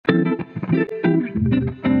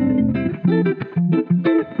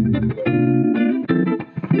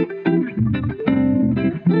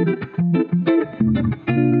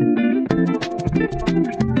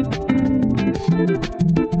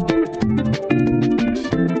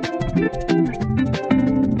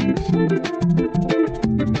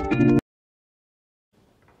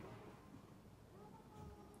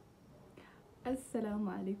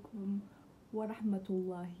wa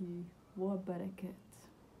rahmatullahi wa barakatuh.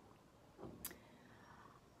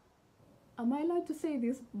 Am I allowed to say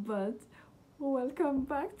this? But welcome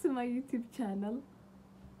back to my YouTube channel.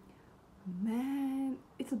 Man,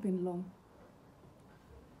 it's been long.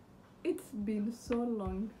 It's been so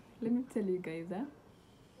long. Let me tell you guys,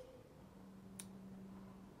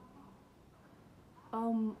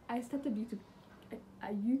 I started a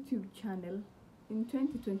YouTube channel in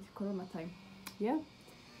 2020 Corona time, yeah,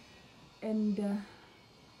 and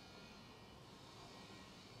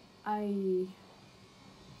I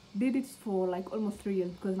did it for like almost 3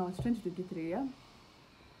 years because now it's 2023, yeah.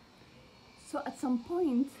 So at some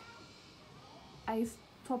point, I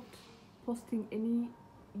stopped posting any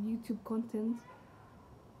YouTube content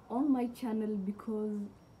on my channel because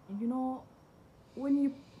you know when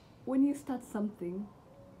you start something,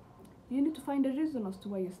 you need to find a reason as to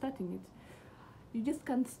why you're starting it. You just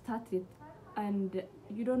can't start it and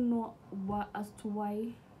you don't know as to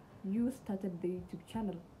why you started the YouTube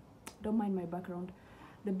channel. Don't mind my background.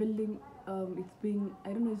 The building, it's being, I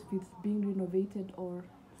don't know if it's being renovated or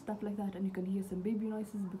stuff like that, and you can hear some baby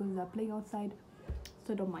noises because they're playing outside,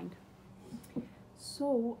 so don't mind.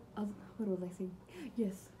 So what was I saying?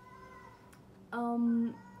 Yes,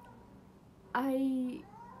 I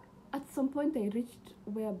at some point I reached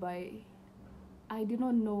whereby I did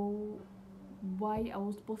not know why I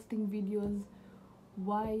was posting videos.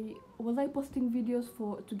 Why was I posting videos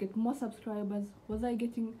for to get more subscribers? Was I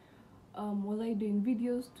doing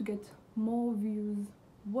videos to get more views?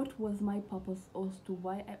 What was my purpose as to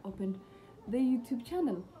why I opened the YouTube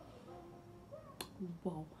channel?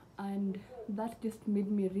 Wow. And that just made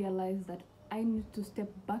me realize that I need to step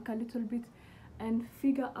back a little bit and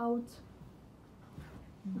figure out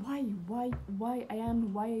why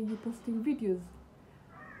Ayan, why are you posting videos?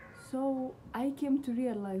 So I came to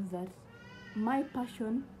realize that my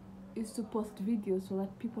passion is to post videos so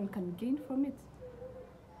that people can gain from it.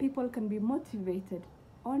 People can be motivated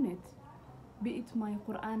on it. Be it my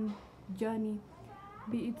Quran journey,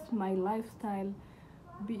 be it my lifestyle,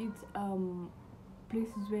 be it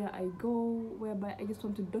places where I go, whereby I just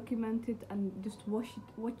want to document it and just watch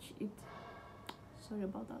it. Sorry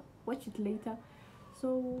about that. Watch it later.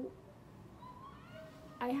 So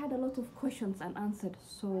I had a lot of questions unanswered.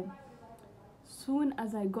 So soon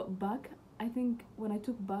as I got back, I think when I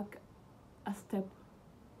took back a step,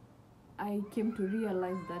 I came to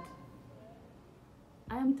realize that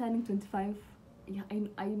I am turning 25. Yeah,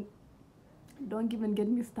 I don't even get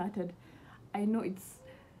me started. I know it's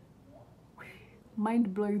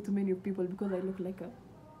mind blowing to many people because I look like a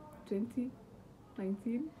 20,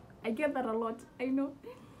 19. I get that a lot, I know.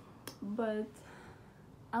 But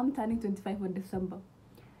I'm turning 25 on December.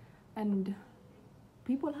 And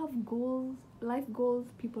people have goals, life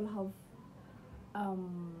goals. People have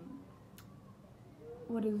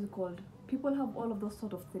what is it called? People have all of those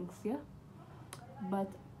sort of things, yeah.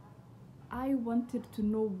 But I wanted to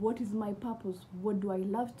know what is my purpose. What do I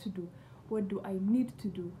love to do? What do I need to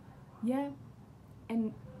do? Yeah.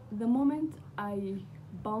 And the moment I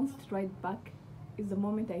bounced right back is the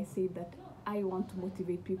moment I say that I want to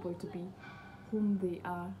motivate people to be whom they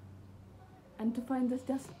are and to find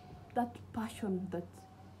just that passion that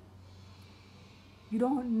you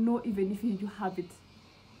don't know even if you have it,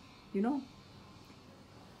 you know.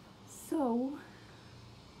 So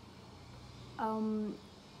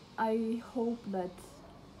I hope that,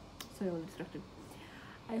 sorry, I was distracted.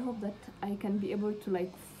 I hope that I can be able to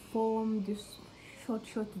like form these short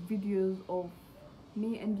videos of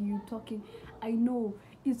me and you talking. I know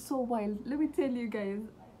it's so wild. Let me tell you guys,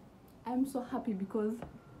 I'm so happy because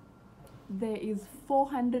there is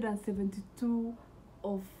 472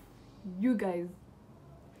 of you guys.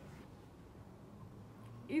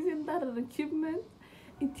 Isn't that an achievement?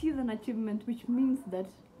 It is an achievement, which means that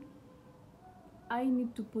I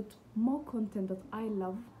need to put more content that I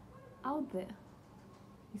love out there,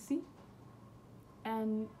 you see.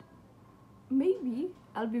 And maybe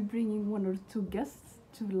I'll be bringing one or two guests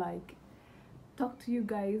to like talk to you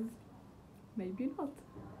guys. Maybe not.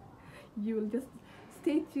 You will just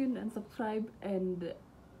stay tuned and subscribe and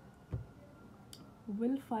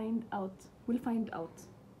we'll find out.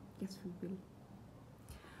 Yes, we will.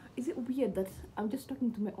 Is it weird that I'm just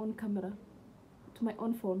talking to my own camera, to my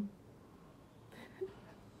own phone?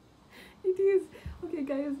 It is. Okay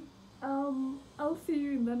guys, I'll see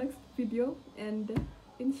you in the next video, and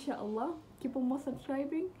inshallah keep on more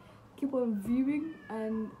subscribing, keep on viewing,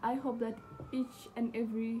 and I hope that each and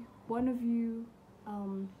every one of you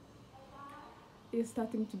is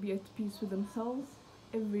starting to be at peace with themselves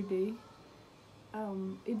every day,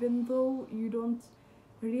 even though you don't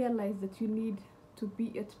realize that you need to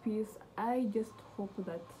be at peace. I just hope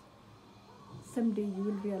that someday you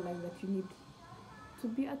will realize that you need to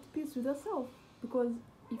be at peace with yourself, because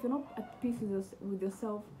if you're not at peace with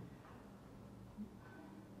yourself,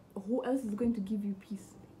 who else is going to give you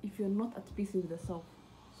peace if you're not at peace with yourself?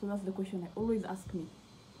 So that's the question I always ask me.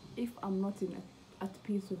 If I'm not at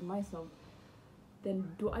peace with myself,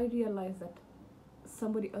 then do I realize that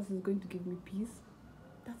somebody else is going to give me peace?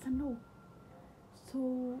 That's a no.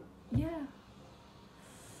 So yeah,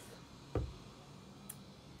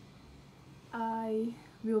 I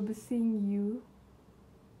will be seeing you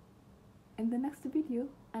in the next video,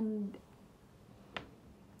 and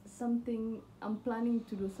I'm planning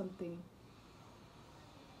to do something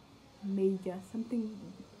major, something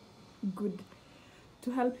good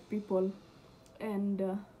to help people.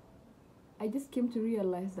 And I just came to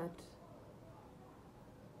realize that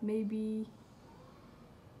maybe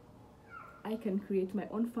I can create my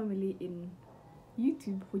own family in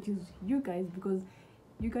YouTube, which is you guys, because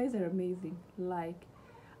you guys are amazing. Like,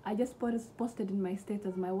 I just posted in my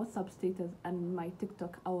status, my WhatsApp status, and my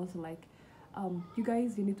TikTok. I was like, you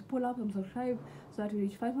guys, you need to pull up and subscribe so that we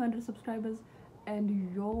reach 500 subscribers.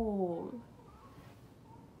 And y'all,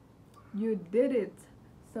 you did it.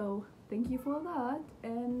 So thank you for that.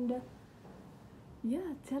 And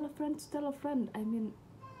yeah, tell a friend to tell a friend. I mean,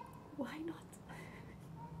 why not?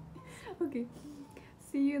 Okay,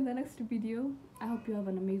 see you in the next video. I hope you have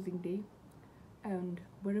an amazing day, and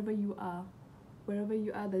wherever you are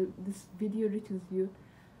that this video reaches you,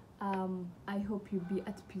 I hope you be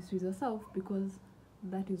at peace with yourself, because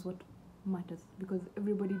that is what matters. Because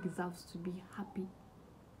everybody deserves to be happy.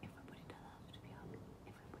 Everybody deserves to be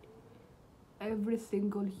happy. Every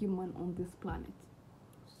single human on this planet.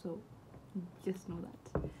 So just know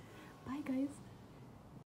that. Bye guys.